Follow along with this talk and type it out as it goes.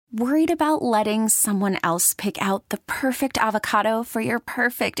Worried about letting someone else pick out the perfect avocado for your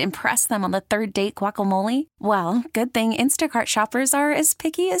perfect impress them on the third date guacamole? Well, good thing Instacart shoppers are as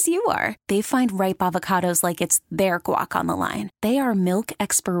picky as you are. They find ripe avocados like it's their guac on the line. They are milk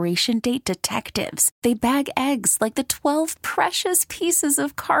expiration date detectives. They bag eggs like the 12 precious pieces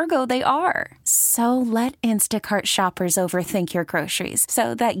of cargo they are. So let Instacart shoppers overthink your groceries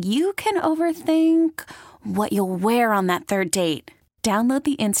so that you can overthink what you'll wear on that third date. Download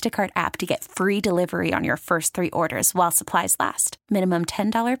the Instacart app to get free delivery on your first 3 orders while supplies last. Minimum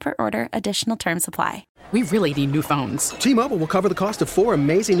 $10 per order. Additional terms apply. We really need new phones. T-Mobile will cover the cost of 4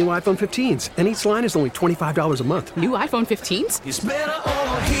 amazing new iPhone 15s, and each line is only $25 a month. New iPhone 15s? It's better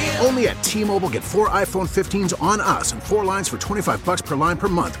over here. Only at T-Mobile, get 4 iPhone 15s on us and 4 lines for $25 per line per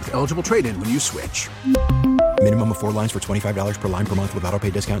month with eligible trade-in when you switch. Minimum of 4 lines for $25 per line per month with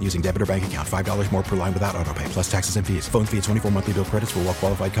autopay discount using debit or bank account. $5 more per line without autopay, plus taxes and fees. Phone fee at 24 monthly bill credits for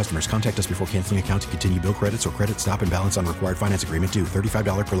well-qualified customers. Contact us before canceling account to continue bill credits or credit stop and balance on required finance agreement due.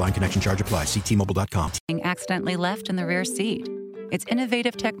 $35 per line connection charge applies. See T-Mobile.com. Accidentally left in the rear seat. It's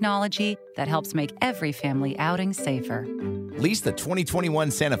innovative technology that helps make every family outing safer. Lease the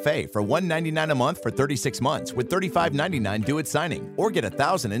 2021 Santa Fe for $199 a month for 36 months with $35.99 due at signing, or get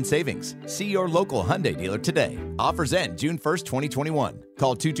 $1,000 in savings. See your local Hyundai dealer today. Offers end June 1st, 2021.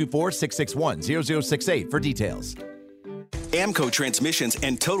 Call 224-661-0068 for details. AMCO Transmissions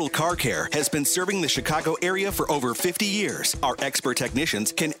and Total Car Care has been serving the Chicago area for over 50 years. Our expert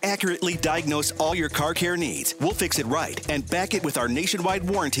technicians can accurately diagnose all your car care needs. We'll fix it right and back it with our nationwide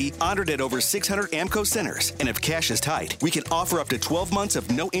warranty honored at over 600 AMCO centers. And if cash is tight, we can offer up to 12 months of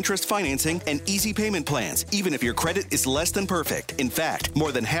no interest financing and easy payment plans, even if your credit is less than perfect. In fact,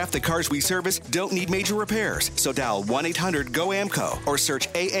 more than half the cars we service don't need major repairs. So dial 1-800-GO-AMCO or search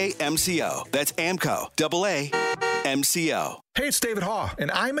AAMCO. That's AMCO, AAMCO. Hey, it's David Haw, and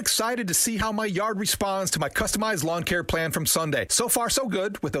I'm excited to see how my yard responds to my customized lawn care plan from Sunday. So far, so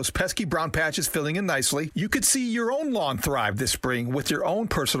good, with those pesky brown patches filling in nicely. You could see your own lawn thrive this spring with your own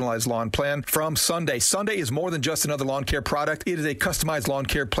personalized lawn plan from Sunday. Sunday is more than just another lawn care product. It is a customized lawn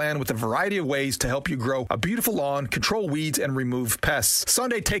care plan with a variety of ways to help you grow a beautiful lawn, control weeds, and remove pests.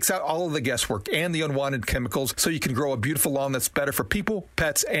 Sunday takes out all of the guesswork and the unwanted chemicals so you can grow a beautiful lawn that's better for people,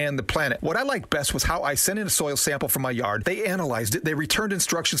 pets, and the planet. What I liked best was how I sent in a soil sample from my yard. They analyzed it. They returned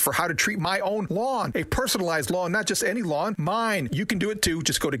instructions for how to treat my own lawn. A personalized lawn, not just any lawn, mine. You can do it too.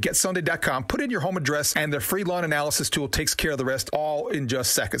 Just go to getsunday.com, put in your home address, and their free lawn analysis tool takes care of the rest all in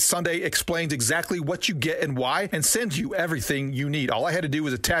just seconds. Sunday explains exactly what you get and why and sends you everything you need. All I had to do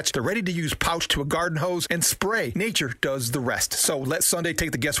was attach the ready-to-use pouch to a garden hose and spray. Nature does the rest. So let Sunday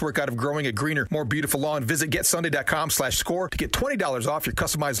take the guesswork out of growing a greener, more beautiful lawn. Visit getsunday.com/score to get $20 off your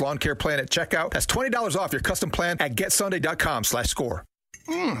customized lawn care plan at checkout. That's $20 off your custom plan at getsunday.com/score.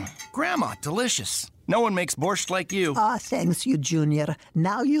 Grandma, delicious. No one makes borscht like you. Ah, thanks you, Junior.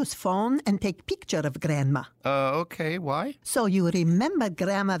 Now use phone and take picture of Grandma. Okay, why? So you remember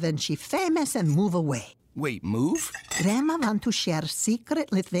Grandma when she famous and move away. Wait, move? Grandma want to share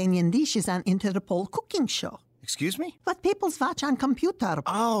secret Lithuanian dishes on Interpol cooking show. Excuse me? What people's watch on computer.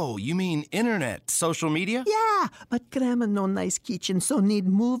 Oh, you mean internet, social media? Yeah, but Grandma no nice kitchen, so need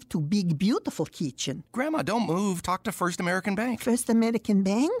move to big, beautiful kitchen. Grandma, don't move. Talk to First American Bank. First American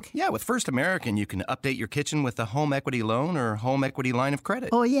Bank? Yeah, with First American, you can update your kitchen with a home equity loan or home equity line of credit.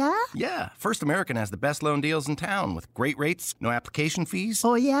 Oh, yeah? Yeah, First American has the best loan deals in town with great rates, no application fees.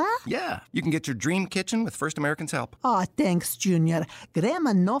 Oh, yeah? Yeah, you can get your dream kitchen with First American's help. Oh, thanks, Junior.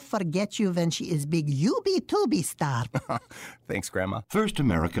 Grandma no forget you when she is big. You be too be star. Thanks, Grandma. First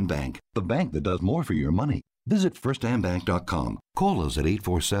American Bank, the bank that does more for your money. Visit firstambank.com. Call us at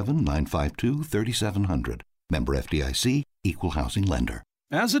 847-952-3700. Member FDIC, Equal Housing Lender.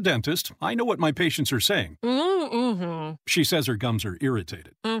 As a dentist, I know what my patients are saying. Mm-hmm. She says her gums are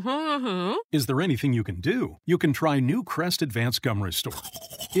irritated. Mm-hmm. Is there anything you can do? You can try new Crest Advanced Gum Restore.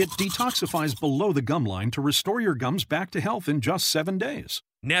 It detoxifies below the gum line to restore your gums back to health in just 7 days.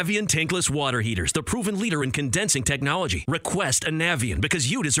 Navien tankless water heaters, the proven leader in condensing technology. Request a Navien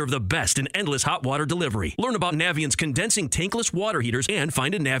because you deserve the best in endless hot water delivery. Learn about Navien's condensing tankless water heaters and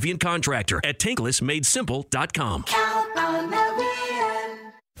find a Navien contractor at tanklessmadesimple.com. Count on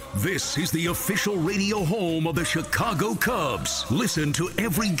Navien. This is the official radio home of the Chicago Cubs. Listen to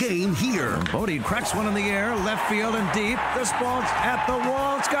every game here. Bodie cracks one in the air, left field and deep. This ball's at the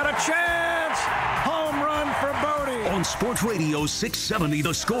wall. It's got a chance. Home run for Bodie. On Sports Radio 670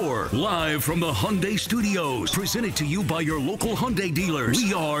 The Score. Live from the Hyundai Studios. Presented to you by your local Hyundai dealers.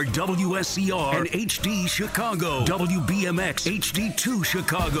 We are WSCR and HD Chicago. WBMX HD2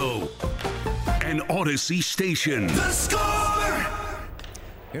 Chicago. An Odyssey station. The Score!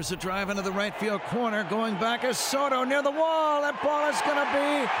 Here's a drive into the right field corner. Going back is Soto near the wall. That ball is going to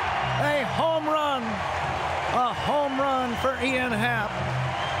be a home run. A home run for Ian Happ.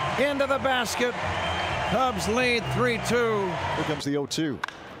 Into the basket. Cubs lead 3-2. Here comes the 0-2.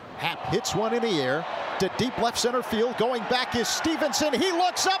 Happ hits one in the air to deep left center field. Going back is Stevenson. He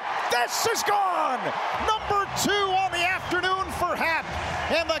looks up. This is gone. Number 2 on the afternoon for Happ.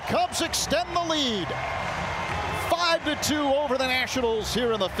 And the Cubs extend the lead. 5-2 over the Nationals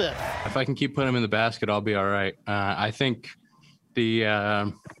here in the 5th. If I can keep putting him in the basket, I'll be all right. I think we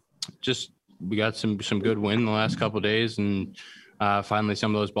got some good win the last couple of days, and finally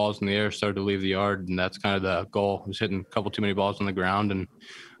some of those balls in the air started to leave the yard, and that's kind of the goal. Was hitting a couple too many balls on the ground, and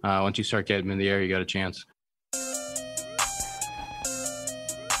once you start getting them in the air, you got a chance.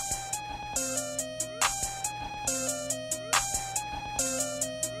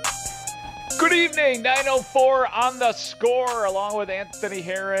 Good evening, 9:04 on the Score, along with Anthony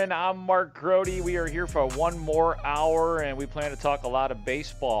Herron. I'm Mark Grody. We are here for one more hour, and we plan to talk a lot of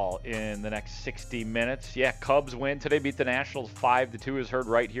baseball in the next 60 minutes. Yeah, Cubs win today, beat the Nationals 5-2, is heard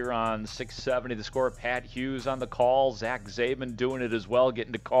right here on 670 The Score. Pat Hughes on the call, Zach Zabin doing it as well,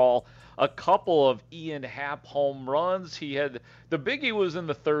 getting to call a couple of Ian Happ home runs. He had the biggie was in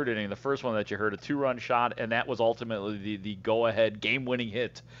the 3rd inning, the first one that you heard, a 2-run shot, and that was ultimately the go-ahead game-winning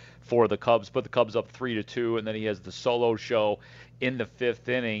hit for the Cubs, put the Cubs up 3-2, and then he has the solo show in the 5th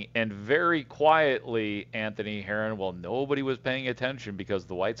inning. And very quietly, Anthony Herron, well, nobody was paying attention because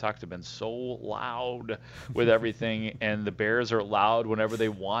the White Sox have been so loud with everything, and the Bears are loud whenever they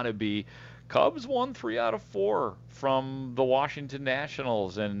want to be. Cubs won 3 out of 4 from the Washington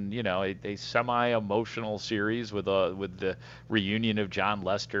Nationals, and a semi-emotional series with the reunion of John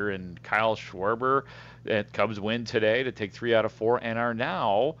Lester and Kyle Schwarber. And Cubs win today to take 3 out of 4 and are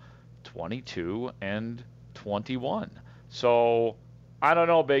now 22-21. So I don't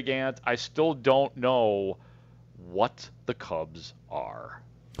know, Big Ant. I still don't know what the Cubs are.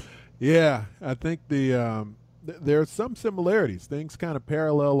 Yeah, I think there are some similarities. Things kind of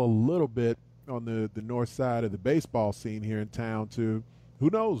parallel a little bit on the north side of the baseball scene here in town to who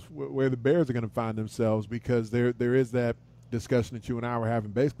knows where the Bears are going to find themselves, because there is that discussion that you and I were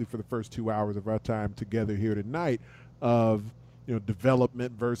having basically for the first 2 hours of our time together here tonight of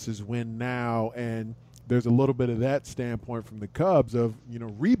development versus win now, and there's a little bit of that standpoint from the Cubs of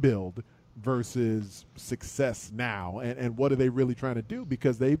rebuild versus success now, and what are they really trying to do,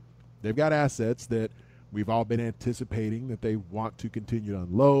 because they've got assets that we've all been anticipating that they want to continue to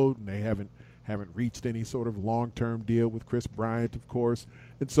unload, and they haven't reached any sort of long-term deal with Chris Bryant, of course.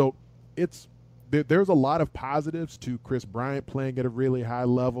 And so there's a lot of positives to Chris Bryant playing at a really high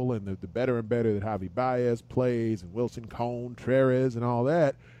level, and the better and better that Javi Baez plays, and Wilson Contreras and all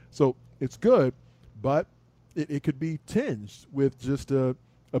that. So it's good, but it could be tinged with just a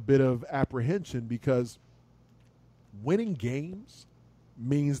bit of apprehension, because winning games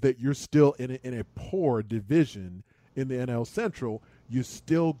means that you're still in a poor division in the NL Central. You're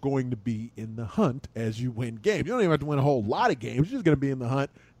still going to be in the hunt as you win games. You don't even have to win a whole lot of games. You're just going to be in the hunt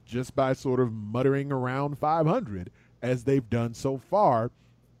just by sort of muttering around 500 as they've done so far.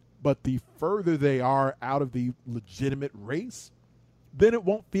 But the further they are out of the legitimate race, then it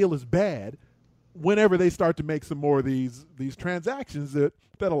won't feel as bad whenever they start to make some more of these transactions that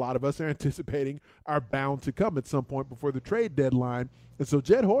a lot of us are anticipating are bound to come at some point before the trade deadline. And so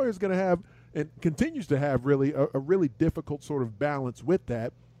Jed Hoyer is going to have, and continues to have, really a really difficult sort of balance with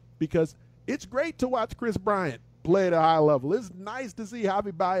that, because it's great to watch Chris Bryant play at a high level. It's nice to see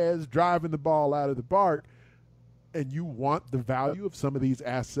Javi Baez driving the ball out of the park, and you want the value of some of these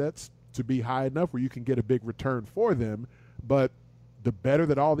assets to be high enough where you can get a big return for them. But the better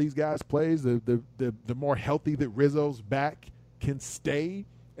that all these guys plays, the more healthy that Rizzo's back can stay,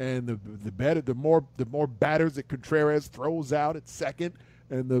 and the more batters that Contreras throws out at second,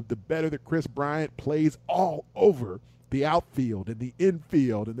 and the better that Chris Bryant plays all over the outfield and the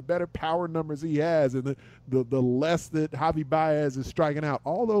infield, and the better power numbers he has, and the less that Javi Baez is striking out.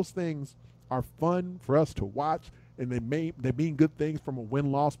 All those things are fun for us to watch, and they mean good things from a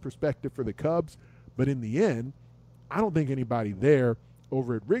win-loss perspective for the Cubs. But in the end, I don't think anybody there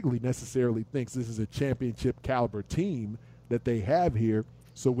over at Wrigley necessarily thinks this is a championship caliber team that they have here.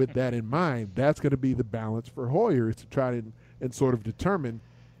 So with that in mind, that's going to be the balance for Hoyer, is to try and sort of determine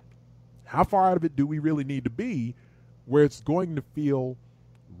how far out of it do we really need to be where it's going to feel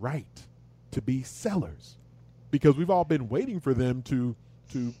right to be sellers, because we've all been waiting for them to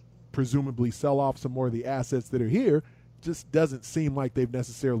presumably sell off some more of the assets that are here. Just doesn't seem like they've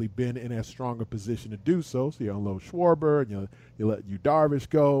necessarily been in as strong a position to do so. So you unload Schwarber, and you let Yu Darvish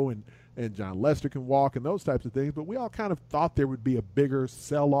go, and and John Lester can walk and those types of things. But we all kind of thought there would be a bigger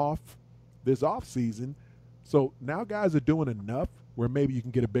sell-off this offseason. So now guys are doing enough where maybe you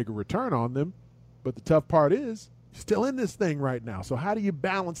can get a bigger return on them. But the tough part is you're still in this thing right now. So how do you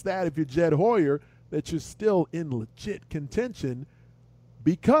balance that if you're Jed Hoyer, that you're still in legit contention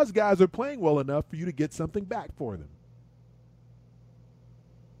because guys are playing well enough for you to get something back for them?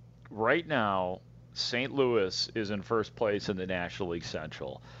 Right now, St. Louis is in first place in the National League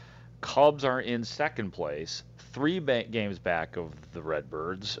Central. Cubs are in second place, 3 games back of the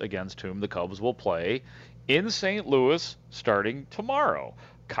Redbirds, against whom the Cubs will play in St. Louis starting tomorrow.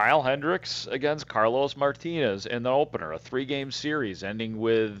 Kyle Hendricks against Carlos Martinez in the opener, a 3-game series ending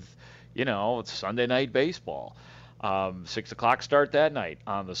with, it's Sunday Night Baseball. 6 o'clock start that night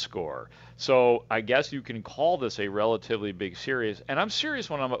on the Score. So I guess you can call this a relatively big series. And I'm serious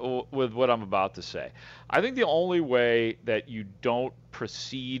with what I'm about to say. I think the only way that you don't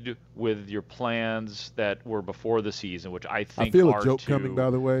proceed with your plans that were before the season, which I think I feel are a joke coming, by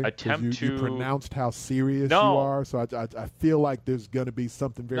the way. You pronounced how serious you are. So I feel like there's going to be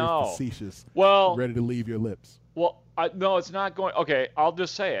something very facetious ready to leave your lips. Well, no, it's not going. Okay, I'll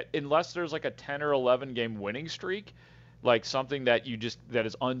just say it. Unless there's like a 10 or 11 game winning streak, like something that that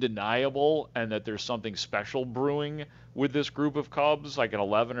is undeniable, and that there's something special brewing with this group of Cubs, like an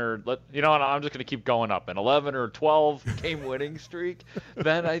 11 or and I'm just going to keep going up, an 11 or 12 game winning streak,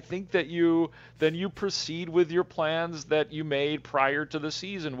 then I think that you proceed with your plans that you made prior to the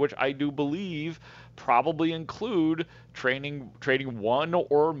season, which I do believe probably include trading one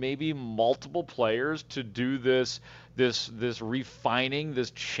or maybe multiple players to do this refining,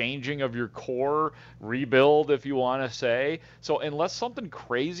 this changing of your core, rebuild, if you want to say. So unless something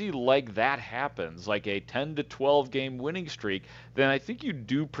crazy like that happens, like a 10 to 12 game winning streak, then I think you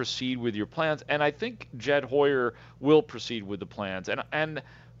do proceed with your plans. And I think Jed Hoyer will proceed with the plans. And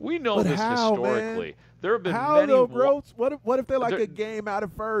we know this historically. Man? There have been many. Though, Gross? What if they're like a game out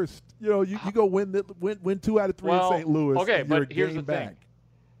of first? You go win 2 out of 3 in St. Louis. Okay, and but here's the thing.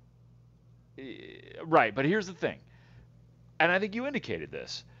 Right, but here's the thing. And I think you indicated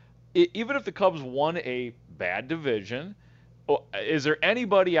this. Even if the Cubs won a bad division, is there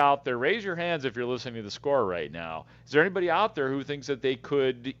anybody out there, raise your hands if you're listening to the Score right now, is there anybody out there who thinks that they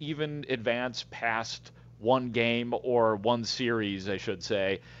could even advance past one game or one series, I should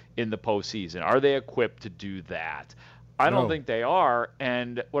say, in the postseason? Are they equipped to do that? I don't think they are.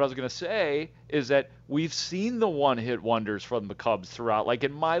 And what I was going to say is that we've seen the one-hit wonders from the Cubs throughout, like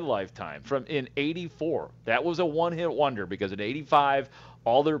in my lifetime, in 84. That was a one-hit wonder because in 85,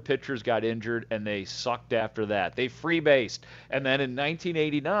 all their pitchers got injured and they sucked after that. They freebased. And then in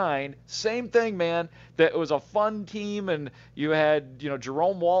 1989, same thing, man. That was a fun team, and you had,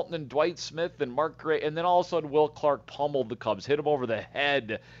 Jerome Walton and Dwight Smith and Mark Gray, and then all of a sudden Will Clark pummeled the Cubs, hit them over the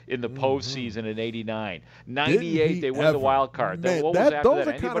head in the postseason in 89. 98, they win the wild card. Man, what was after those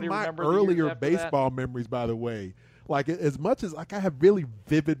that? are kind of my earlier baseball memories, by the way. Like, as much as I have really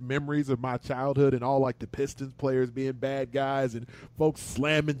vivid memories of my childhood and all like the Pistons players being bad guys and folks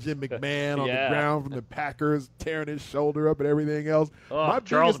slamming Jim McMahon on the ground from the Packers, tearing his shoulder up and everything else. My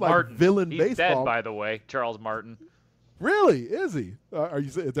Charles biggest Martin. Villain He's baseball. dead, by the way, Charles Martin. Really? Is he?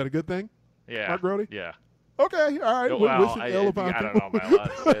 Is that a good thing? Yeah. Mark Grody? Yeah. Okay, all right. Well, I don't know if I'm allowed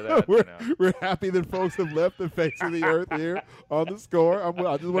to say that. We're happy that folks have left the face of the earth here on the Score. I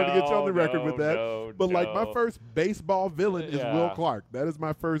just wanted to get you on the record with that. But my first baseball villain is Will Clark. That is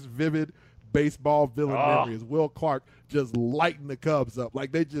my first vivid baseball villain memory is Will Clark just lighting the Cubs up.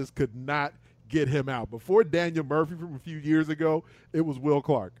 Like they just could not get him out. Before Daniel Murphy from a few years ago, it was Will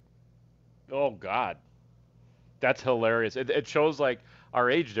Clark. Oh, God. That's hilarious. It shows like our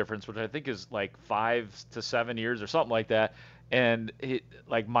age difference, which I think is like 5 to 7 years or something like that. And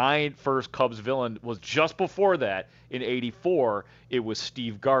my first Cubs villain was just before that in 84. It was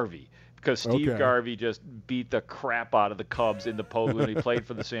Steve Garvey. Because Steve Garvey just beat the crap out of the Cubs in the post when he played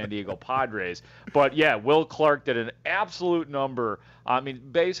for the San Diego Padres. But, yeah, Will Clark did an absolute number. I mean,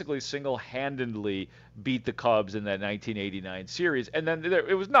 basically single-handedly beat the Cubs in that 1989 series. And then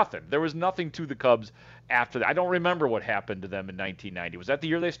it was nothing. There was nothing to the Cubs after that. I don't remember what happened to them in 1990. Was that the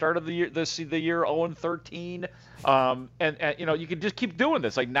year they started the year 0-13? And you can just keep doing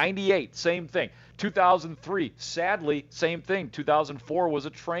this. Like 98, same thing. 2003, sadly, same thing. 2004 was a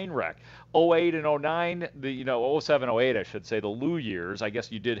train wreck. 08 and 09, 07, 08, I should say, the Lou years. I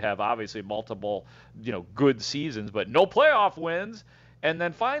guess you did have obviously multiple, good seasons, but no playoff wins. And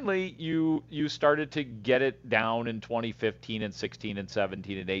then finally, you started to get it down in 2015 and 16 and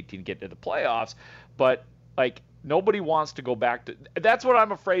 17 and 18, get to the playoffs. But Nobody wants to go back to – that's what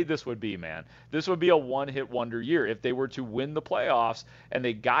I'm afraid this would be, man. This would be a one-hit wonder year. If they were to win the playoffs and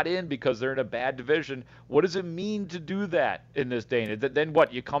they got in because they're in a bad division, what does it mean to do that in this day and age? Then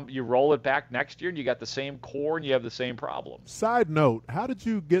what, you roll it back next year and you got the same core and you have the same problems. Side note, how did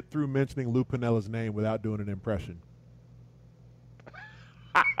you get through mentioning Lou Piniella's name without doing an impression?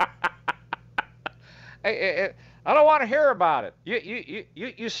 I don't want to hear about it.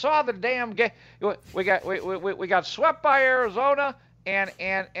 You saw the damn game. We got swept by Arizona, and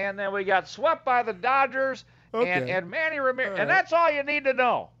then we got swept by the Dodgers, and Manny Ramirez, and that's all you need to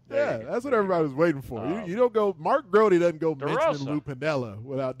know. Yeah, that's what everybody was waiting for. You don't go. Mark Grody doesn't go mentioning Lou Piniella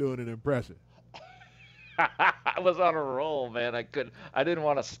without doing an impression. I was on a roll, man. I didn't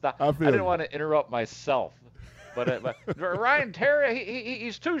want to stop. I didn't want to interrupt myself. But Ryan Terry,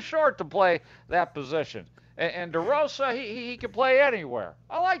 he's too short to play that position. And DeRosa, he can play anywhere.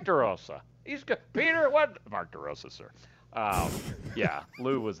 I like DeRosa. He's good. Peter, what? Mark DeRosa, sir. Yeah,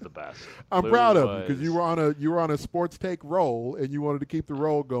 Lou was the best. I'm proud of you because you were on a sports take roll and you wanted to keep the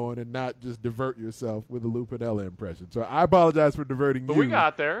roll going and not just divert yourself with a Lou Piniella impression. So I apologize for diverting you. We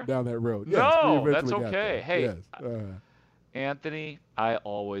got there down that road. No, yes, that's okay. Hey, yes. Anthony, I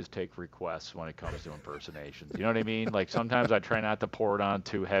always take requests when it comes to impersonations. You know what I mean? Like sometimes I try not to pour it on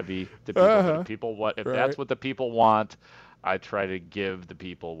too heavy to people. If that's what the people want, I try to give the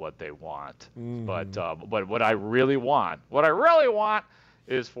people what they want. But what I really want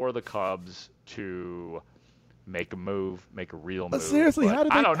is for the Cubs to make a move, make a real move. But seriously, how do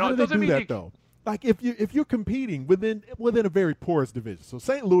they do that though? Like if you're competing within a very porous division, so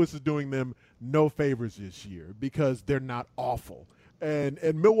St. Louis is doing them no favors this year because they're not awful, and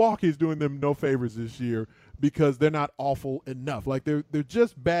Milwaukee is doing them no favors this year because they're not awful enough. Like they're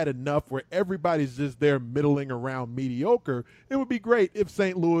just bad enough where everybody's just there middling around mediocre. It would be great if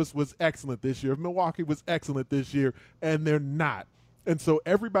St. Louis was excellent this year, if Milwaukee was excellent this year, and they're not. And so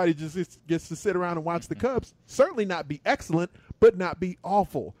everybody just gets to sit around and watch the Cubs certainly not be excellent, but not be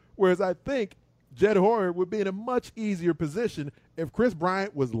awful. Whereas I think Jed Hoyer would be in a much easier position if Chris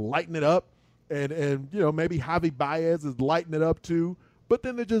Bryant was lighting it up and maybe Javi Baez is lighting it up too, but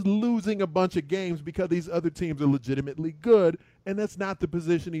then they're just losing a bunch of games because these other teams are legitimately good, and that's not the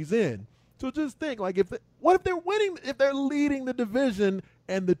position he's in. So just think, like, what if they're winning, if they're leading the division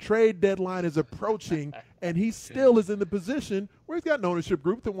and the trade deadline is approaching and he still is in the position where he's got an ownership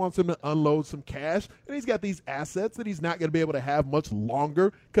group that wants him to unload some cash, and he's got these assets that he's not going to be able to have much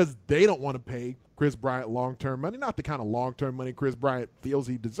longer because they don't want to pay Chris Bryant long-term money, not the kind of long-term money Chris Bryant feels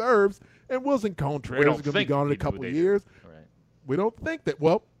he deserves, and Wilson Contreras is going to be gone in a couple of years. Right. We don't think that,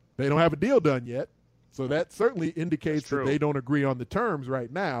 well, they don't have a deal done yet. So that certainly indicates that they don't agree on the terms right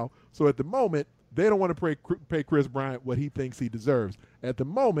now. So at the moment, they don't want to pay Chris Bryant what he thinks he deserves. At the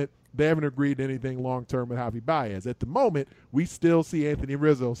moment, they haven't agreed to anything long-term with Javi Baez. At the moment, we still see Anthony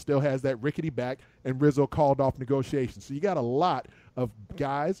Rizzo still has that rickety back, and Rizzo called off negotiations. So you got a lot of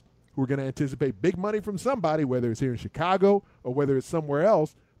guys who are going to anticipate big money from somebody, whether it's here in Chicago or whether it's somewhere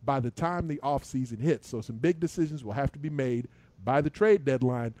else, by the time the offseason hits. So some big decisions will have to be made by the trade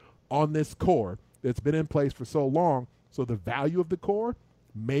deadline on this core that's been in place for so long. So the value of the core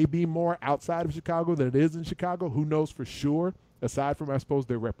may be more outside of Chicago than it is in Chicago. Who knows for sure, aside from, I suppose,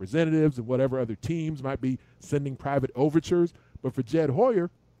 their representatives and whatever other teams might be sending private overtures. But for Jed Hoyer,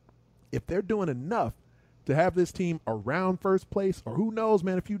 if they're doing enough to have this team around first place, or who knows,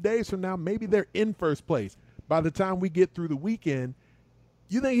 man, a few days from now, maybe they're in first place by the time we get through the weekend,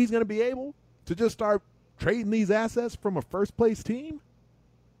 you think he's going to be able to just start trading these assets from a first-place team?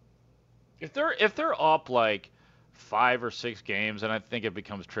 If they're up like 5 or 6 games, and I think it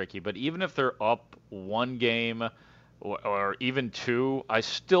becomes tricky, but even if they're up 1 game or even 2, I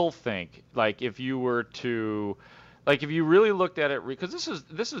still think, like, if you were to, like, if you really looked at it, because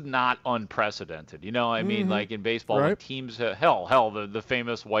this is not unprecedented, you know. I mean, like in baseball, when teams the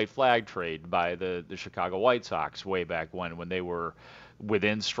famous white flag trade by the Chicago White Sox way back when they were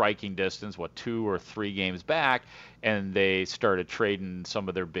within striking distance, 2 or 3 games back, and they started trading some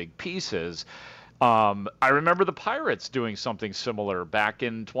of their big pieces. I remember the Pirates doing something similar back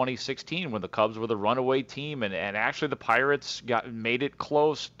in 2016 when the Cubs were the runaway team, and actually the Pirates made it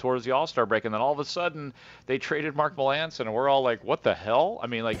close towards the All-Star break, and then all of a sudden they traded Mark Melancon, and we're all like, what the hell? I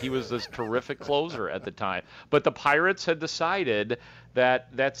mean, like, he was this terrific closer at the time. But the Pirates had decided that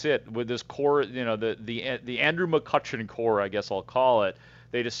that's it. With this core, you know, the Andrew McCutchen core, I guess I'll call it,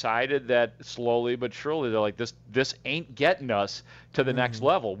 they decided that slowly but surely they're like, this ain't getting us to the next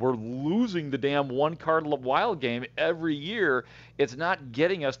level. We're losing the damn one-card wild game every year. It's not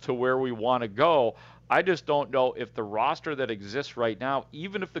getting us to where we want to go. I just don't know if the roster that exists right now,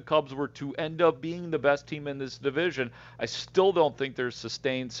 even if the Cubs were to end up being the best team in this division, I still don't think there's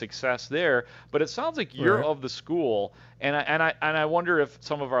sustained success there. But it sounds like you're of the school, and I wonder if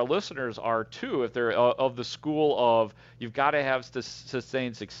some of our listeners are too, if they're of the school of you've got to have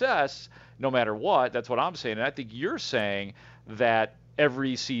sustained success no matter what. That's what I'm saying. And I think you're saying that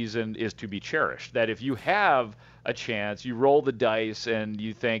every season is to be cherished, that if you have a chance, you roll the dice and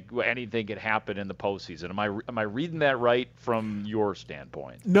you think anything can happen in the postseason. Am I reading that right from your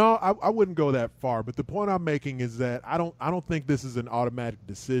standpoint? No, I wouldn't go that far. But the point I'm making is that I don't think this is an automatic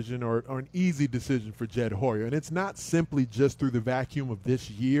decision or an easy decision for Jed Hoyer. And it's not simply just through the vacuum of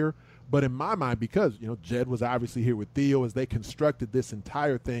this year, but in my mind, because, Jed was obviously here with Theo as they constructed this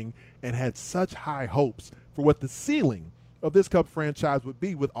entire thing and had such high hopes for what the ceiling of this Cub franchise would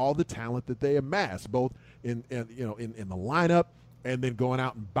be with all the talent that they amassed, both in the lineup and then going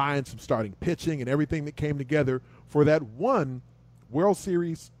out and buying some starting pitching and everything that came together for that one World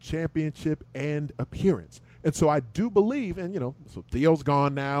Series championship and appearance. And so I do believe, and so Theo's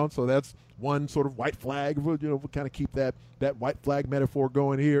gone now, so that's one sort of white flag. We'll kind of keep that white flag metaphor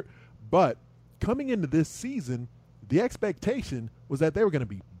going here. But coming into this season, the expectation was that they were going to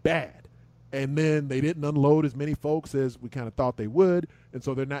be bad. And then they didn't unload as many folks as we kind of thought they would. And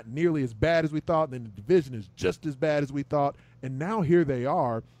so they're not nearly as bad as we thought. And then the division is just as bad as we thought. And now here they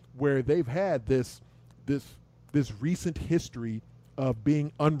are where they've had this recent history of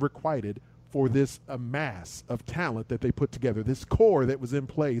being unrequited for this amass of talent that they put together, this core that was in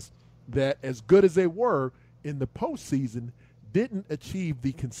place that, as good as they were in the postseason, didn't achieve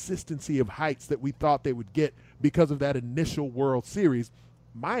the consistency of heights that we thought they would get because of that initial World Series.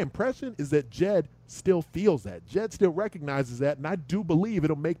 My impression is that Jed still feels that. Jed still recognizes that, and I do believe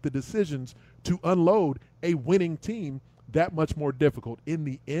it'll make the decisions to unload a winning team that much more difficult. In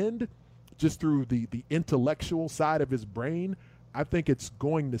the end, just through the intellectual side of his brain, I think it's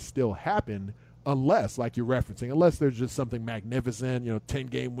going to still happen unless, like you're referencing, unless there's just something magnificent,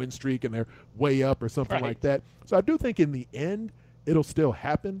 10-game win streak and they're way up or something like that. So I do think in the end it'll still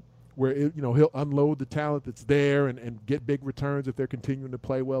happen, where he'll unload the talent that's there and get big returns if they're continuing to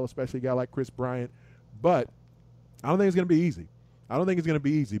play well, especially a guy like Chris Bryant. But I don't think it's going to be easy. I don't think it's going to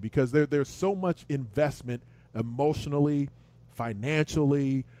be easy because there's so much investment emotionally,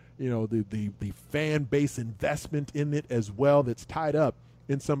 financially, the fan base investment in it as well that's tied up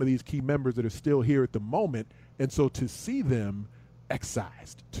in some of these key members that are still here at the moment. And so to see them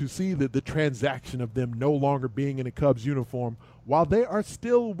excised, to see the transaction of them no longer being in a Cubs uniform while they are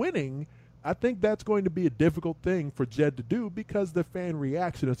still winning, I think that's going to be a difficult thing for Jed to do because the fan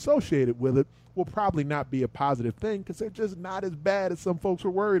reaction associated with it will probably not be a positive thing because they're just not as bad as some folks were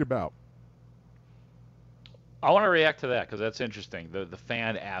worried about. I want to react to that because that's interesting, the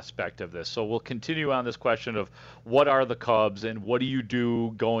fan aspect of this. So we'll continue on this question of what are the Cubs and what do you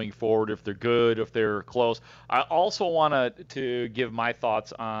do going forward if they're good, if they're close. I also want to give my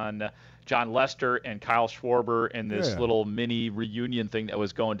thoughts on John Lester and Kyle Schwarber and this little mini reunion thing that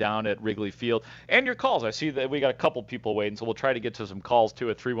was going down at Wrigley Field. And your calls. I see that we got a couple people waiting, so we'll try to get to some calls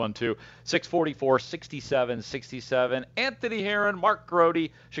too at 312-644-6767. Anthony Herron, Mark Grote,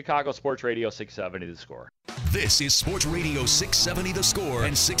 Chicago Sports Radio 670 The Score. This is Sports Radio 670 The Score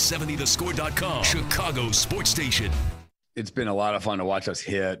and 670thescore.com, Chicago sports station. It's been a lot of fun to watch us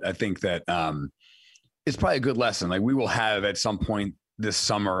hit. I think that it's probably a good lesson. Like we will have at some point this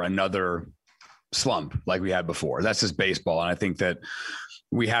summer another slump like we had before. That's just baseball. And I think that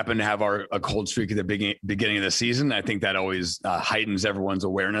we happen to have a cold streak at the beginning of the season. I think that always heightens everyone's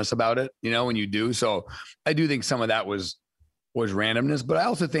awareness about it, when you do. So I do think some of that was randomness, but I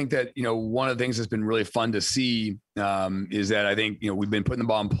also think that, one of the things that's been really fun to see is that I think, we've been putting the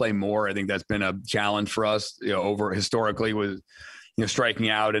ball in play more. I think that's been a challenge for us, over historically with, striking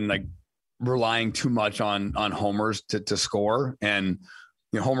out and like relying too much on homers to score. And,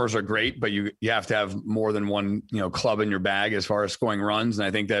 homers are great, but you have to have more than one, club in your bag as far as scoring runs. And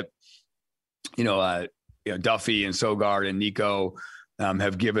I think that, Duffy and Sogard and Nico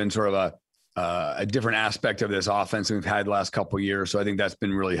have given sort of a different aspect of this offense than we've had the last couple of years. So I think that's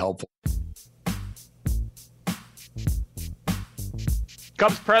been really helpful.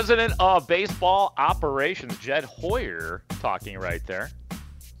 Cubs president of baseball operations, Jed Hoyer, talking right there.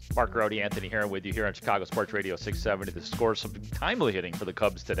 Mark Grote, Anthony Herron with you here on Chicago Sports Radio 670. The Score, some timely hitting for the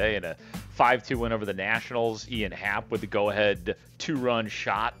Cubs today in a 5-2 win over the Nationals. Ian Happ with the go-ahead 2-run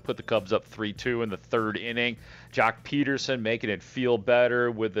shot put the Cubs up 3-2 in the third inning. Jock Peterson making it feel better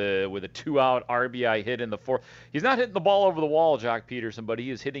with a 2-out RBI hit in the fourth. He's not hitting the ball over the wall, Jock Peterson, but he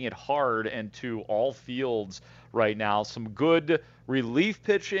is hitting it hard and to all fields right now. Some good relief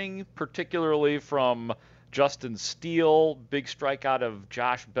pitching, particularly from Justin Steele, big strikeout of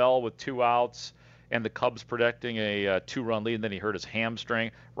Josh Bell with 2 outs, and the Cubs protecting a 2-run lead, and then he hurt his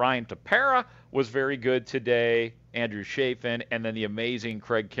hamstring. Ryan Tepera was very good today, Andrew Chafin, and then the amazing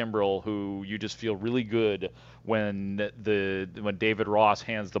Craig Kimbrell, who you just feel really good when David Ross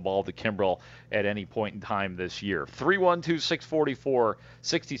hands the ball to Kimbrell at any point in time this year.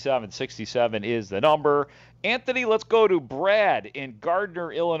 312-644-6767 is the number. Anthony, let's go to Brad in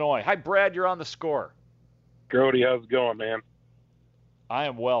Gardner, Illinois. Hi, Brad, you're on the Score. Grody, how's it going, man? I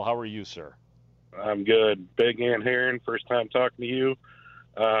am well. How are you, sir? I'm good. Big Ant Herron, first time talking to you.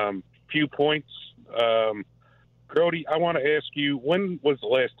 Few points. Grody, I want to ask you, when was the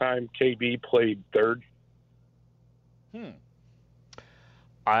last time KB played third?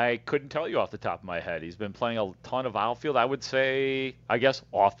 I couldn't tell you off the top of my head. He's been playing a ton of outfield. I would say, I guess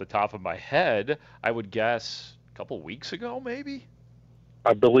off the top of my head, I would guess a couple weeks ago, maybe?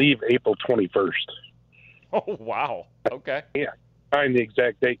 I believe April 21st. Oh, wow. Okay. Yeah, find the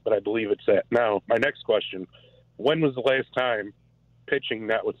exact date, but I believe it's that. Now, my next question, when was the last time, pitching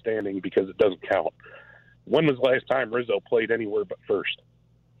notwithstanding because it doesn't count, when was the last time Rizzo played anywhere but first?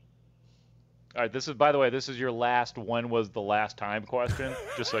 All right, by the way, this is your last when was the last time question,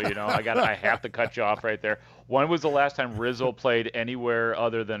 just so you know. I have to cut you off right there. When was the last time Rizzo played anywhere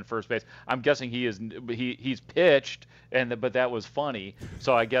other than first base? I'm guessing he's pitched, but that was funny.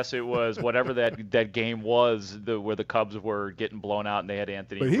 So I guess it was whatever that game was where the Cubs were getting blown out and they had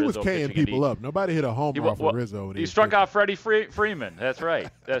Anthony Rizzo. But he was K-ing people up. Nobody hit a homer off of Rizzo. He struck out Freddie Freeman. That's right.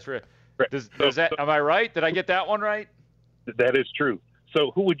 That's right. Am I right? Did I get that one right? That is true.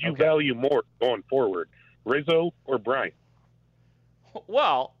 So who would you value more going forward, Rizzo or Bryant?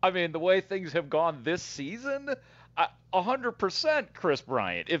 Well, I mean, the way things have gone this season, 100% Chris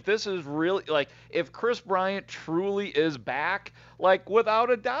Bryant. If this is really, if Chris Bryant truly is back,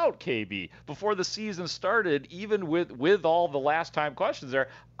 without a doubt, KB, before the season started, even with all the last time questions there,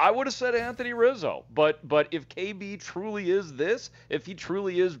 I would have said Anthony Rizzo. But if KB truly is this, if he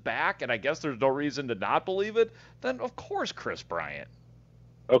truly is back, and I guess there's no reason to not believe it, then of course Chris Bryant.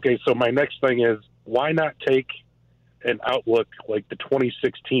 Okay, so my next thing is, why not take an outlook like the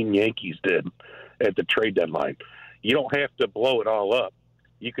 2016 Yankees did at the trade deadline? You don't have to blow it all up.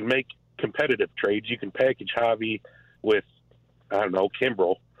 You can make competitive trades. You can package Javi with,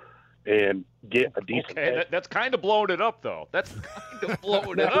 Kimbrell and get a decent. Okay, that's kind of blowing it up, though. That's kind of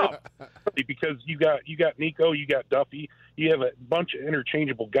blowing it up. Because you got Nico, you got Duffy. You have a bunch of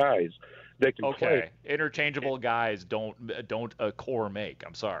interchangeable guys that can play. Interchangeable guys don't a core make.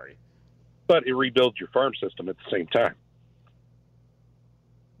 I'm sorry. But it rebuilds your farm system at the same time.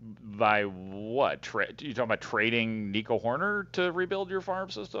 By what? You talking about trading Nico Horner to rebuild your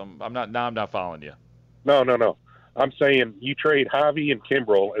farm system? I'm not following you. No. I'm saying you trade Javi and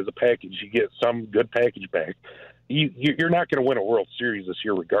Kimbrell as a package. You get some good package back. You're not going to win a World Series this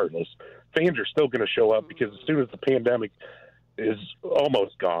year regardless. Fans are still going to show up because as soon as the pandemic is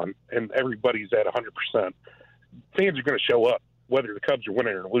almost gone and everybody's at 100%, fans are going to show up whether the Cubs are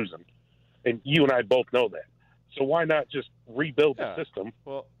winning or losing. And you and I both know that. So why not just rebuild the system?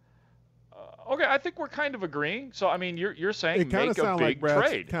 Well, okay, I think we're kind of agreeing. So, I mean, you're saying it kind of sounds like Brad's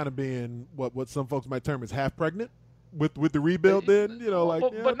trade. Kind of being what some folks might term as half pregnant with the rebuild. Then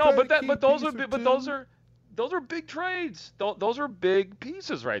those are big trades. Those are big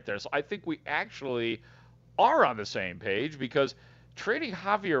pieces right there. So I think we actually are on the same page because trading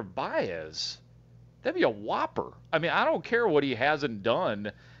Javier Baez, that'd be a whopper. I mean, I don't care what he hasn't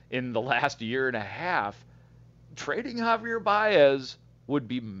done in the last year and a half. Trading Javier Baez would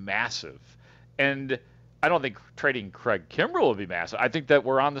be massive. And I don't think trading Craig Kimbrell would be massive. I think that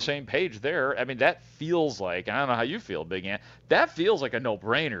we're on the same page there. I mean, that feels like, I don't know how you feel, Big Ant, that feels like a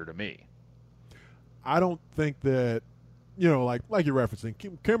no-brainer to me. I don't think that, like you're referencing,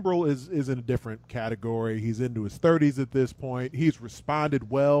 Kimbrell is in a different category. He's into his 30s at this point. He's responded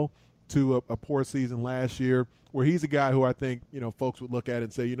well to a poor season last year, where he's a guy who I think, folks would look at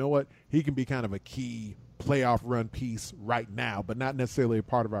and say, you know what, he can be kind of a key playoff run piece right now, but not necessarily a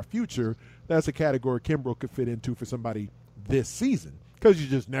part of our future. That's a category Kimbrell could fit into for somebody this season, because you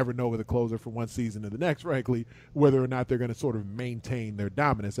just never know with a closer from one season to the next, frankly, whether or not they're going to sort of maintain their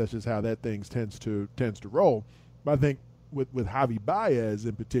dominance. That's just how that thing tends to roll. But I think with Javi Baez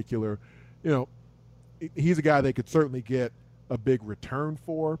in particular, he's a guy they could certainly get a big return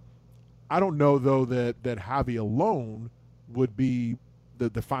for. I don't know, though, that Javi alone would be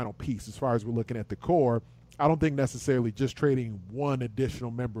the final piece as far as we're looking at the core. I don't think necessarily just trading one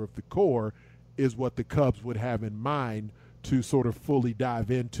additional member of the core is what the Cubs would have in mind to sort of fully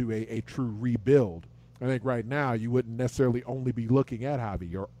dive into a true rebuild. I think right now you wouldn't necessarily only be looking at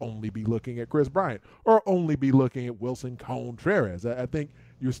Javi or only be looking at Kris Bryant or only be looking at Wilson Contreras. I think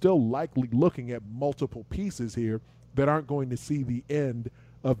you're still likely looking at multiple pieces here that aren't going to see the end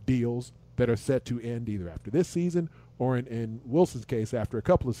of deals that are set to end either after this season or in Wilson's case after a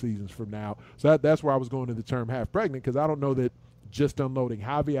couple of seasons from now. So that's where I was going to the term half pregnant, because I don't know that just unloading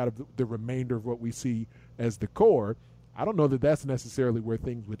Javi out of the remainder of what we see as the core, I don't know that that's necessarily where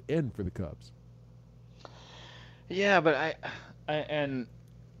things would end for the Cubs. Yeah, but I and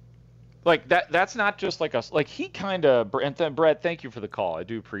like that's not just like us. Like he kind of, and then Brett, thank you for the call. I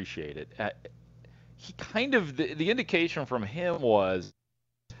do appreciate it. He kind of, the indication from him was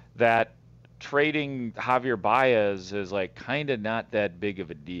that trading Javier Baez is like kind of not that big of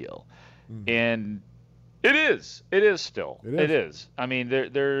a deal. And it is still. It is. I mean,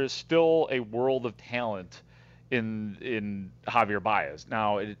 there's still a world of talent in Javier Baez.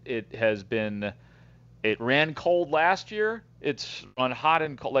 Now it has been, it ran cold last year. It's run hot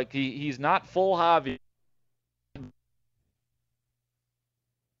and cold. Like he's not full Javier.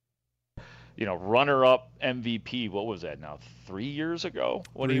 Runner-up MVP. What was that now? 3 years ago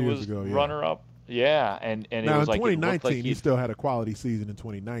when he was runner-up. Yeah, and now it was in 2019, like he still had a quality season in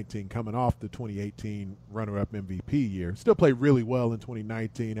 2019, coming off the 2018 runner-up MVP year. Still played really well in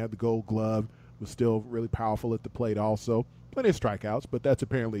 2019. Had the Gold Glove. Was still really powerful at the plate. Also, plenty of strikeouts, but that's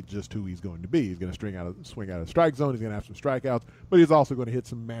apparently just who he's going to be. He's going to swing out of the strike zone. He's going to have some strikeouts, but he's also going to hit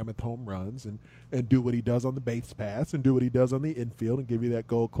some mammoth home runs and do what he does on the base pass and do what he does on the infield and give you that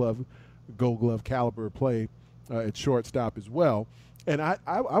Gold Glove caliber play at shortstop as well. And I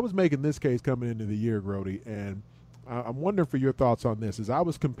was making this case coming into the year, Grody, and I'm wondering for your thoughts on this. As I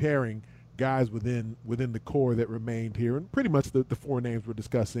was comparing guys within the core that remained here, and pretty much the four names we're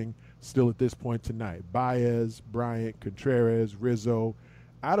discussing still at this point tonight: Baez, Bryant, Contreras, Rizzo.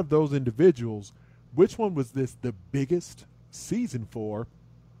 Out of those individuals, which one was this the biggest season for?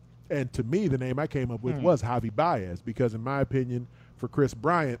 And to me, the name I came up with was Javi Baez, because in my opinion, for Kris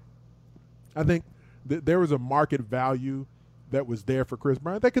Bryant, I think there was a market value that was there for Kris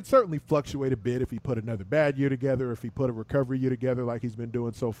Bryant. That could certainly fluctuate a bit if he put another bad year together, if he put a recovery year together like he's been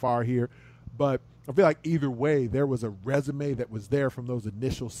doing so far here. But I feel like either way, there was a resume that was there from those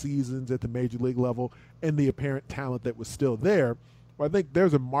initial seasons at the major league level and the apparent talent that was still there. Well, I think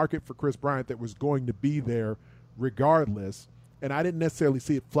there's a market for Kris Bryant that was going to be there regardless, and I didn't necessarily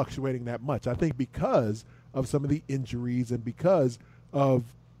see it fluctuating that much. I think because of some of the injuries and because of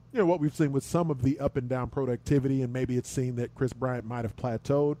what we've seen with some of the up and down productivity, and maybe it's seen that Kris Bryant might have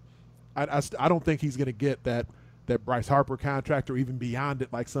plateaued. I don't think he's going to get that Bryce Harper contract or even beyond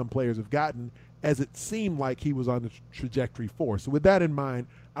it like some players have gotten, as it seemed like he was on the trajectory for. So with that in mind,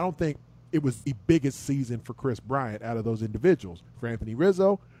 I don't think it was the biggest season for Kris Bryant out of those individuals. For Anthony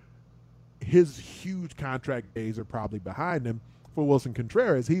Rizzo, his huge contract days are probably behind him. For Wilson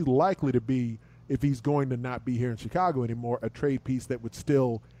Contreras, he's likely to be, if he's going to not be here in Chicago anymore, a trade piece that would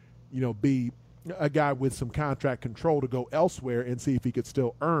still be a guy with some contract control to go elsewhere and see if he could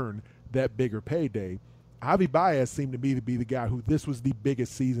still earn that bigger payday. Javi Baez seemed to me to be the guy who this was the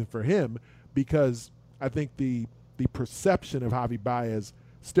biggest season for him, because I think the perception of Javi Baez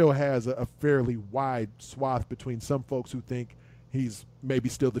still has a fairly wide swath between some folks who think he's maybe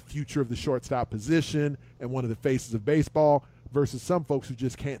still the future of the shortstop position and one of the faces of baseball, versus some folks who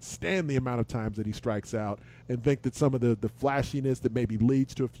just can't stand the amount of times that he strikes out and think that some of the flashiness that maybe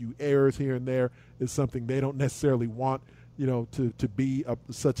leads to a few errors here and there is something they don't necessarily want, to be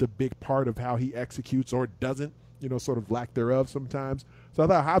such a big part of how he executes, or doesn't, sort of lack thereof sometimes. So I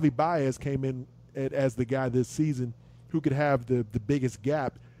thought Javi Baez came in as the guy this season who could have the biggest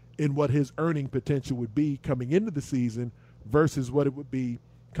gap in what his earning potential would be coming into the season versus what it would be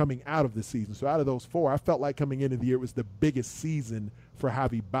coming out of the season. So out of those four, I felt like coming into the year it was the biggest season for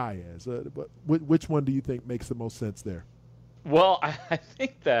Javi Baez. But which one do you think makes the most sense there? Well, I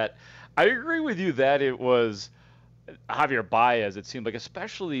think that I agree with you that it was Javier Baez. It seemed like,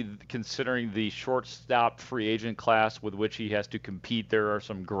 especially considering the shortstop free agent class with which he has to compete, there are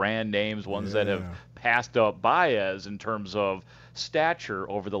some grand names, ones that have passed up Baez in terms of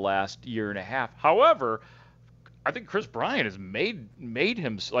stature over the last year and a half. However, I think Kris Bryant has made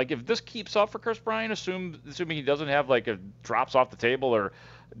him, like, if this keeps up for Kris Bryant, assuming he doesn't have drops off the table, or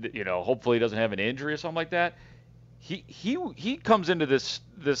hopefully he doesn't have an injury or something like that, he comes into this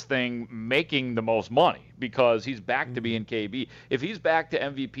thing making the most money because he's back to being KB. If he's back to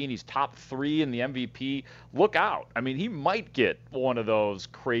MVP and he's top 3 in the MVP, look out. I mean, he might get one of those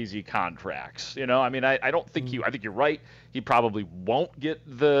crazy contracts. I mean, I don't think I think you're right. He probably won't get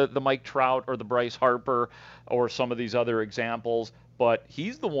the Mike Trout or the Bryce Harper or some of these other examples. But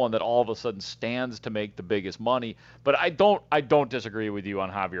he's the one that all of a sudden stands to make the biggest money. But I don't disagree with you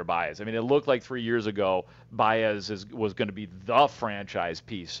on Javier Baez. I mean, it looked like 3 years ago Baez was going to be the franchise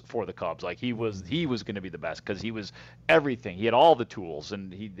piece for the Cubs. Like he was going to be the best because he was everything. He had all the tools,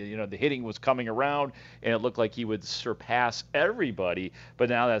 and the hitting was coming around, and it looked like he would surpass everybody. But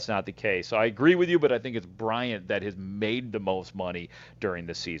now that's not the case. So I agree with you, but I think it's Bryant that has made the most money during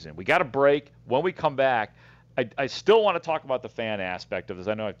the season. We got a break. When we come back, I still want to talk about the fan aspect of this.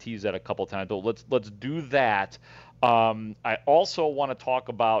 I know I've teased that a couple times, but let's do that. I also want to talk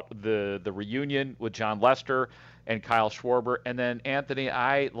about the reunion with Jon Lester and Kyle Schwarber. And then, Anthony,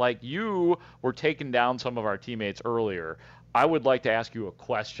 I, like you, were taking down some of our teammates earlier. I would like to ask you a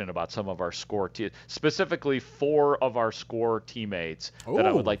question about some of our score specifically 4 of our score teammates that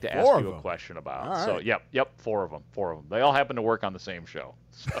I would like to ask you a question about. Right. So, yep, 4 of them. They all happen to work on the same show.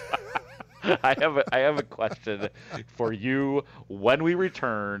 So. I have a question for you when we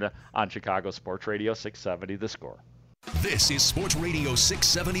return on Chicago Sports Radio 670 The Score. This is Sports Radio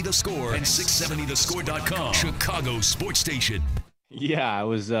 670 The Score and 670thescore.com, Chicago sports station. Yeah, I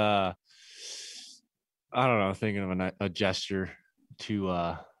was I don't know, thinking of a gesture to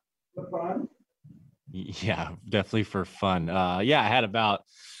for fun. Yeah, definitely for fun. I had about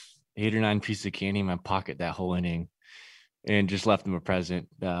 8 or 9 pieces of candy in my pocket that whole inning and just left them a present.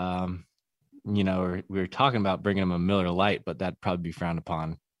 We were talking about bringing him a Miller Lite, but that'd probably be frowned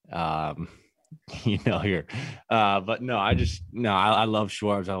upon, here. But no, I love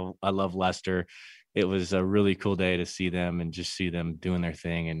Schwartz. I love Lester. It was a really cool day to see them and just see them doing their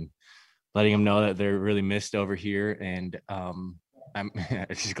thing and letting them know that they're really missed over here. And I'm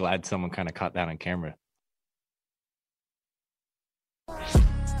just glad someone kind of caught that on camera.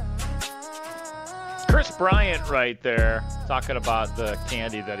 Chris Bryant right there talking about the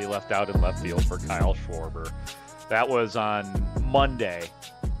candy that he left out in left field for Kyle Schwarber. That was on Monday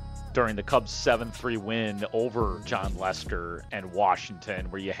during the Cubs 7-3 win over Jon Lester and Washington,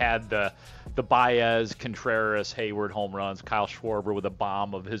 where you had the Baez, Contreras, Hayward home runs, Kyle Schwarber with a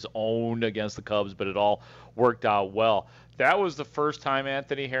bomb of his own against the Cubs, but it all worked out well. That was the first time,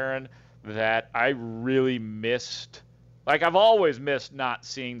 Anthony Herron, that I really missed. Like, I've always missed not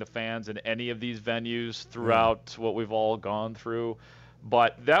seeing the fans in any of these venues throughout what we've all gone through.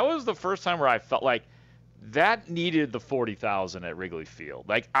 But that was the first time where I felt like that needed the 40,000 at Wrigley Field.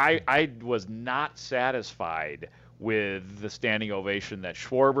 Like, I was not satisfied with the standing ovation that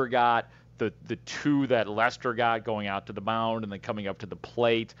Schwarber got, the 2 that Lester got going out to the mound and then coming up to the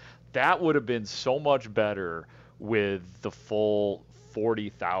plate. That would have been so much better with the full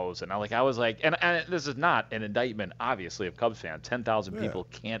 40,000. I was like, and this is not an indictment, obviously, of Cubs fans. 10,000 people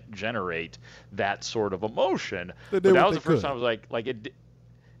can't generate that sort of emotion. But that was the first time I was like it.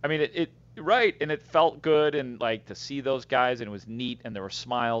 I mean, it right, and it felt good, and like to see those guys, and it was neat, and there were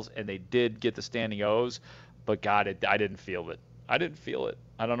smiles, and they did get the standing O's. But God, I didn't feel it. I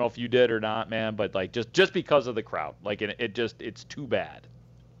don't know if you did or not, man. But like just because of the crowd, like it's too bad.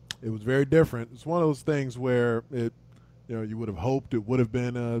 It was very different. It's one of those things where you would have hoped it would have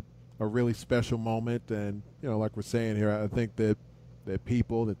been a really special moment. And, like we're saying here, I think that the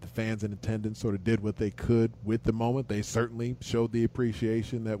fans in attendance sort of did what they could with the moment. They certainly showed the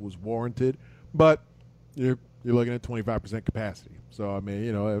appreciation that was warranted. But you're looking at 25% capacity. So, I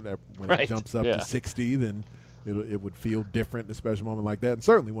mean, when it jumps up to 60, then it would feel different in a special moment like that. And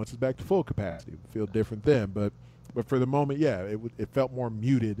certainly once it's back to full capacity, it would feel different then. But for the moment, it felt more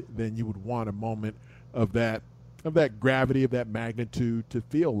muted than you would want a moment of that gravity, of that magnitude to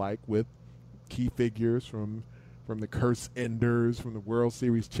feel like with key figures from the curse enders, from the World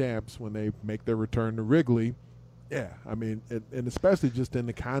Series champs when they make their return to Wrigley. Yeah, I mean, and especially just in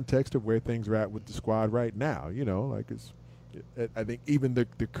the context of where things are at with the squad right now, I think even the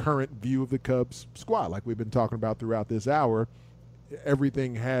current view of the Cubs squad, like we've been talking about throughout this hour,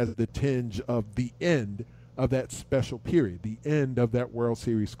 everything has the tinge of the end of that special period. The end of that World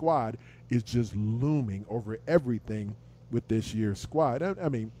Series squad is just looming over everything with this year's squad. I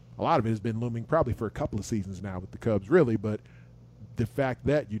mean, a lot of it has been looming probably for a couple of seasons now with the Cubs, really, but the fact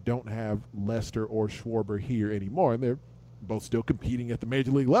that you don't have Lester or Schwarber here anymore, and they're both still competing at the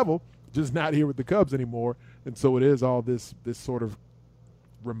major league level, just not here with the Cubs anymore. And so it is all this sort of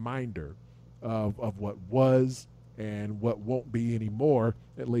reminder of what was and what won't be anymore,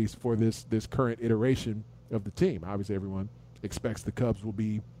 at least for this current iteration of the team. Obviously, everyone expects the Cubs will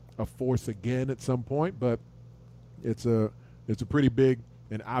be a force again at some point, but it's a pretty big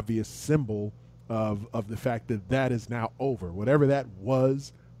and obvious symbol of the fact that is now over. Whatever that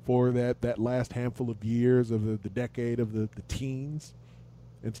was for that last handful of years of the decade of the teens,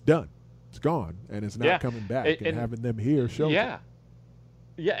 it's done. It's gone, and it's not coming back. And having them here shows it.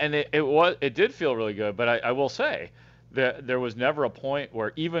 Yeah, and it did feel really good, but I will say that there was never a point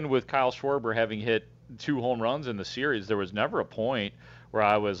where, even with Kyle Schwarber having hit 2 home runs in the series, there was never a point where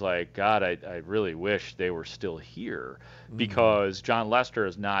I was like, God, I really wish they were still here, because John Lester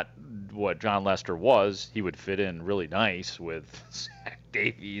is not what John Lester was. He would fit in really nice with Zach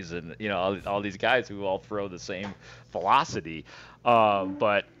Davies and all these guys who all throw the same velocity,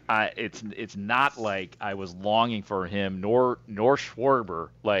 but it's not like I was longing for him nor Schwarber.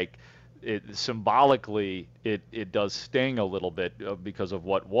 Like, symbolically it does sting a little bit because of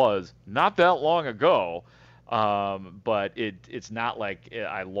what was not that long ago. But it's not like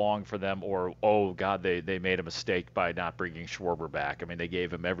I long for them, or, oh God, they made a mistake by not bringing Schwarber back. I mean, they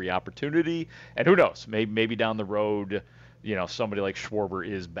gave him every opportunity, and who knows, maybe down the road, somebody like Schwarber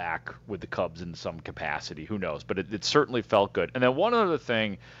is back with the Cubs in some capacity. Who knows? But it certainly felt good. And then one other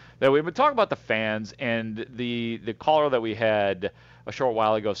thing that we've been talking about, the fans, and the caller that we had a short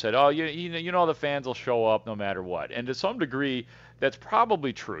while ago said, oh, the fans will show up no matter what. And to some degree, that's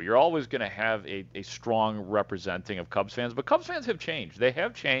probably true. You're always going to have a strong representing of Cubs fans, but Cubs fans have changed. They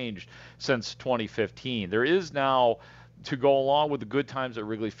have changed since 2015. There is now, to go along with the good times at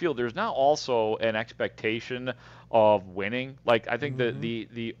Wrigley Field, there's now also an expectation of winning. Like, I think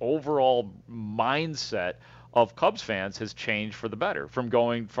the overall mindset of Cubs fans has changed for the better, from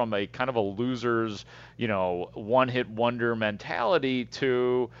going from a kind of a loser's, one-hit wonder mentality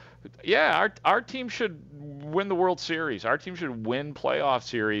to, our team should win the World Series. Our team should win playoff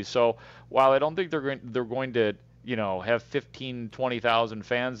series. So while I don't think they're going to, have 15, 20,000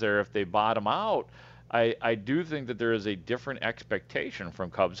 fans there if they bottom out, I do think that there is a different expectation from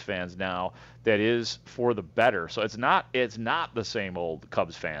Cubs fans now that is for the better. So it's not the same old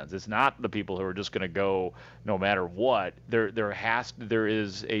Cubs fans. It's not the people who are just going to go no matter what. There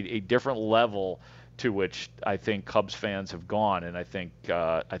is a different level to which I think Cubs fans have gone, and I think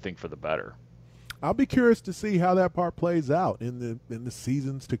for the better. I'll be curious to see how that part plays out in the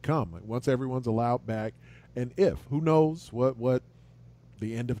seasons to come. Like, once everyone's allowed back, and who knows what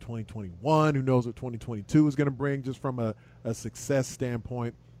the end of 2021, who knows what 2022 is going to bring, just from a success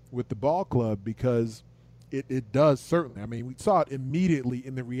standpoint with the ball club, because it does certainly. I mean, we saw it immediately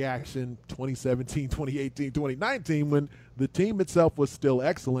in the reaction 2017, 2018, 2019, when the team itself was still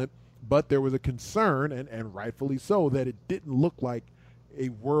excellent, but there was a concern, and rightfully so, that it didn't look like a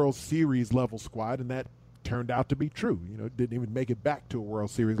World Series level squad, and that turned out to be true. It didn't even make it back to a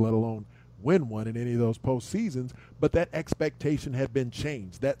World Series, let alone win one in any of those postseasons. But that expectation had been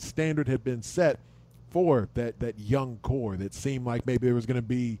changed. That standard had been set for that young core that seemed like maybe there was going to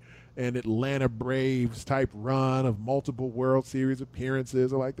be an Atlanta Braves type run of multiple World Series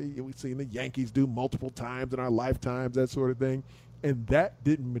appearances, or like we've seen the Yankees do multiple times in our lifetimes, that sort of thing. And that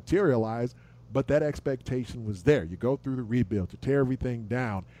didn't materialize, but that expectation was there. You go through the rebuild to tear everything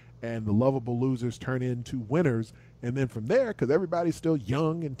down, and the lovable losers turn into winners. And then from there, because everybody's still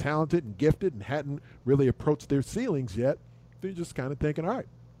young and talented and gifted and hadn't really approached their ceilings yet, they're just kind of thinking, all right,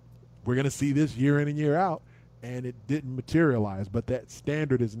 we're going to see this year in and year out. And it didn't materialize. But that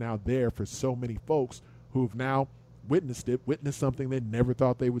standard is now there for so many folks who've now witnessed something they never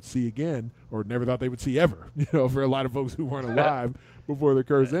thought they would see again, or never thought they would see ever, for a lot of folks who weren't alive before the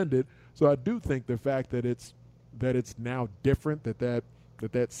curse ended. So I do think the fact that it's now different,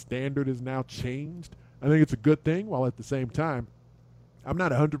 that standard is now changed, I think it's a good thing, while at the same time, I'm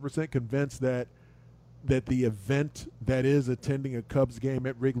not 100% convinced that the event that is attending a Cubs game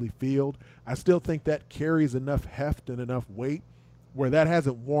at Wrigley Field, I still think that carries enough heft and enough weight where that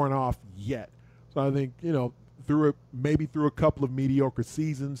hasn't worn off yet. So I think, through a couple of mediocre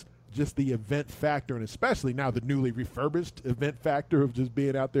seasons, just the event factor, and especially now the newly refurbished event factor of just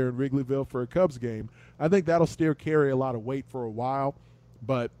being out there in Wrigleyville for a Cubs game, I think that'll still carry a lot of weight for a while.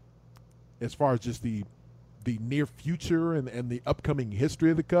 But as far as just the near future and the upcoming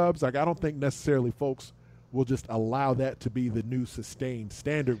history of the Cubs, I don't think necessarily folks will just allow that to be the new sustained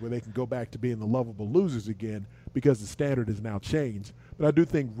standard where they can go back to being the lovable losers again, because the standard has now changed. But I do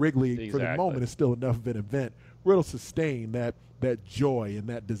think Wrigley, for the moment, is still enough of an event where it'll sustain that joy and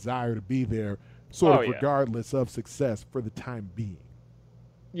that desire to be there, regardless of success for the time being.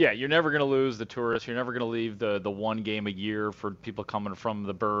 Yeah, you're never going to lose the tourists. You're never going to leave the one game a year for people coming from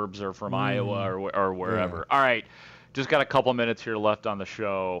the burbs or from Iowa or wherever. Yeah. All right, just got a couple minutes here left on the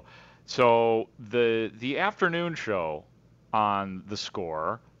show. So the afternoon show on the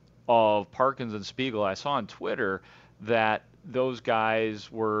Score of Parkins and Spiegel, I saw on Twitter that those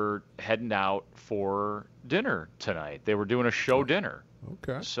guys were heading out for dinner tonight. They were doing a show dinner.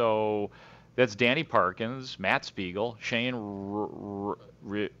 Okay. So that's Danny Parkins, Matt Spiegel, Shane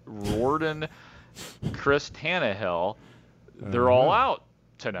Riordan, Chris Tannehill. They're all out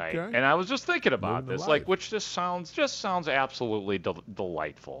tonight. Okay. And I was just thinking about Living the this, life. which just sounds absolutely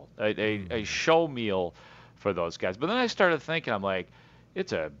delightful. A show meal for those guys. But then I started thinking, I'm like,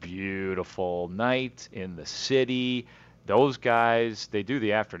 it's a beautiful night in the city. Those guys, they do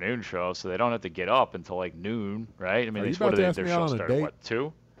the afternoon show, so they don't have to get up until like noon, right? I mean, Are you what about do to ask their me show out on a started, date? what,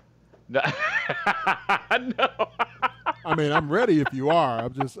 2? No. I mean, I'm ready if you are.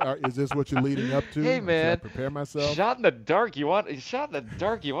 I'm just. Is this what you're leading up to? Hey, Should I man. prepare myself. Shot in the dark. You want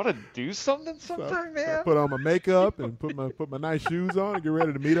to do something sometime, man? Put on my makeup and put my nice shoes on and get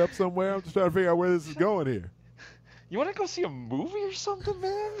ready to meet up somewhere. I'm just trying to figure out where this is going here. You want to go see a movie or something,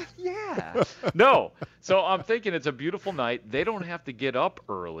 man? Yeah. No. So I'm thinking it's a beautiful night. They don't have to get up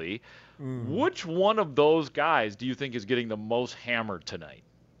early. Which one of those guys do you think is getting the most hammered tonight?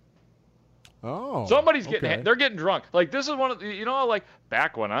 Oh. Somebody's okay. they're getting drunk. Like, this is one of the, like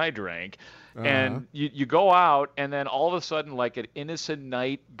back when I drank, Uh-huh. and you go out, and then all of a sudden, like, an innocent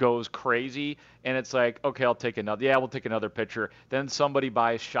night goes crazy, and it's like, okay, we'll take another picture. Then somebody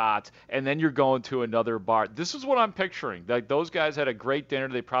buys shots, and then you're going to another bar. This is what I'm picturing. Like, those guys had a great dinner.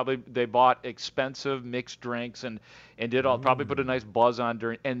 They bought expensive mixed drinks and did all, probably put a nice buzz on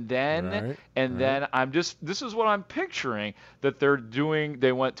during, and then then this is what I'm picturing that they're doing.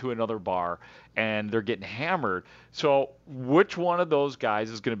 They went to another bar and they're getting hammered. So which one of those guys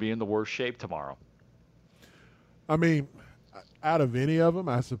is going to be in the worst shape tomorrow? I mean, out of any of them,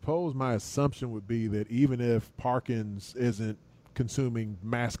 I suppose my assumption would be that even if Parkins isn't consuming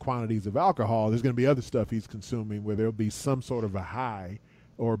mass quantities of alcohol, there's going to be other stuff he's consuming where there'll be some sort of a high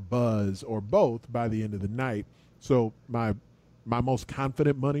or buzz or both by the end of the night. So my most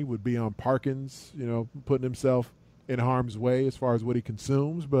confident money would be on Parkins, putting himself in harm's way as far as what he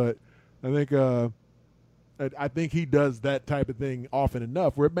consumes. But I think he does that type of thing often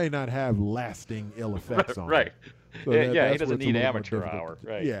enough where it may not have lasting ill effects on him. Right. So He that's doesn't what's a need little more amateur difficult. hour.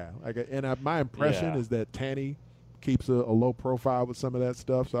 Right. Yeah. My impression is that Tanny keeps a low profile with some of that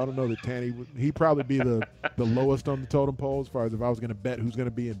stuff. So I don't know that Tanny he'd probably be the lowest on the totem pole as far as if I was going to bet who's going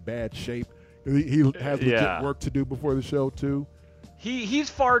to be in bad shape. He has legit work to do before the show too. He's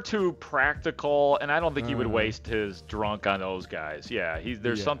far too practical, and I don't think he would waste his drunk on those guys. Yeah,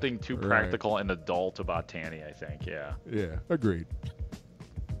 there's something too practical and adult about Tanny, I think. Yeah. Yeah, agreed.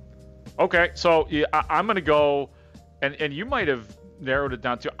 Okay, so I'm going to go, and you might have narrowed it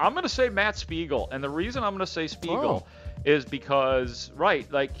down to, I'm going to say Matt Spiegel, and the reason I'm going to say Spiegel is because,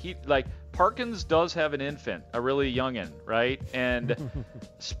 Parkins does have an infant, a really youngin', right? And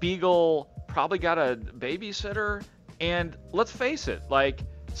Spiegel probably got a babysitter. And let's face it,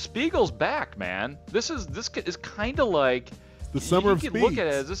 Spiegel's back, man. This is kind of like the summer of you speeds. Look at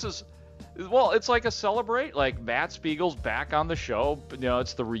it as it's like a celebrate. Like, Matt Spiegel's back on the show.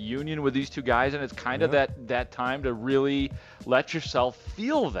 It's the reunion with these two guys, and it's kind of that time to really let yourself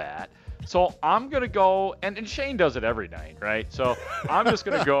feel that. So I'm gonna go, and Shane does it every night, right? So I'm just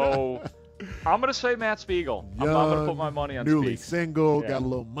gonna go. I'm going to say Matt Spiegel. I'm going to put my money on newly Spiegel. single, got a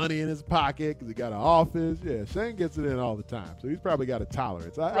little money in his pocket because he got an office. Yeah, Shane gets it in all the time, so he's probably got a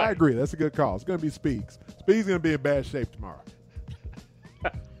tolerance. I agree. That's a good call. It's going to be Speaks. Speaks going to be in bad shape tomorrow.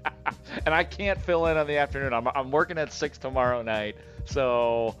 And I can't fill in on the afternoon. I'm working at 6 tomorrow night,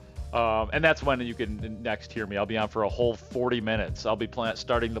 so and that's when you can next hear me. I'll be on for a whole 40 minutes. I'll be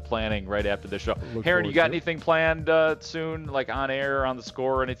starting the planning right after the show. Heron, you got anything planned soon, like on air, on the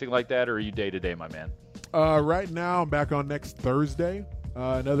Score, or anything like that, or are you day to day, my man? Right now, I'm back on next Thursday.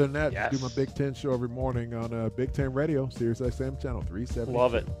 And other than that, just do my Big Ten show every morning on Big Ten Radio, Sirius XM channel 370.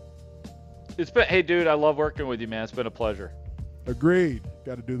 Love it. Hey, dude, I love working with you, man. It's been a pleasure. Agreed.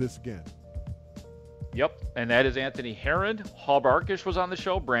 Got to do this again. Yep, and that is Anthony Herron. Hub Arkish was on the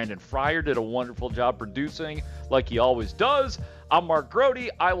show. Brandon Fryer did a wonderful job producing, like he always does. I'm Mark Grody.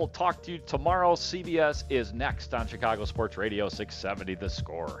 I will talk to you tomorrow. CBS is next on Chicago Sports Radio 670 The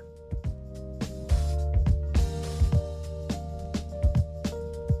Score.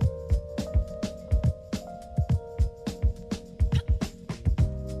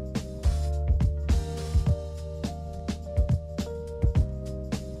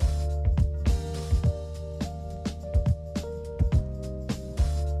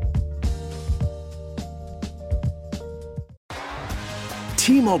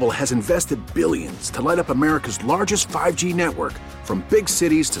 T-Mobile has invested billions to light up America's largest 5G network, from big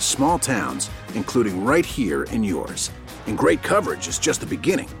cities to small towns, including right here in yours. And great coverage is just the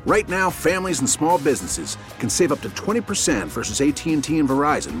beginning. Right now, families and small businesses can save up to 20% versus AT&T and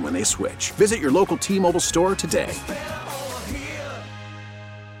Verizon when they switch. Visit your local T-Mobile store today.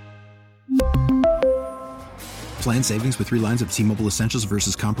 Plan savings with 3 lines of T-Mobile Essentials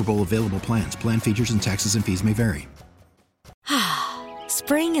versus comparable available plans. Plan features and taxes and fees may vary.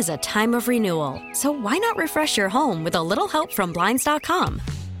 Spring is a time of renewal, so why not refresh your home with a little help from Blinds.com?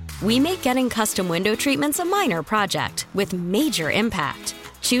 We make getting custom window treatments a minor project with major impact.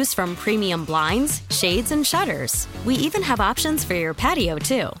 Choose from premium blinds, shades, and shutters. We even have options for your patio,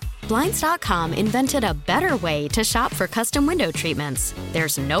 too. Blinds.com invented a better way to shop for custom window treatments.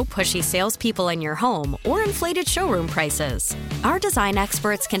 There's no pushy salespeople in your home or inflated showroom prices. Our design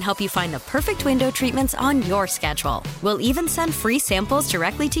experts can help you find the perfect window treatments on your schedule. We'll even send free samples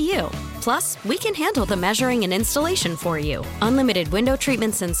directly to you. Plus, we can handle the measuring and installation for you. Unlimited window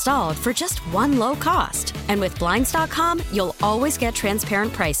treatments installed for just one low cost. And with Blinds.com, you'll always get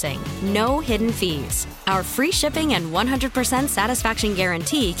transparent pricing. No hidden fees. Our free shipping and 100% satisfaction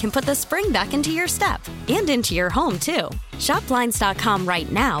guarantee can put the spring back into your step and into your home, too. Shop Blinds.com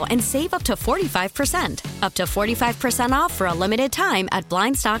right now and save up to 45%. Up to 45% off for a limited time at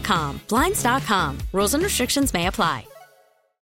Blinds.com. Blinds.com. Rules and restrictions may apply.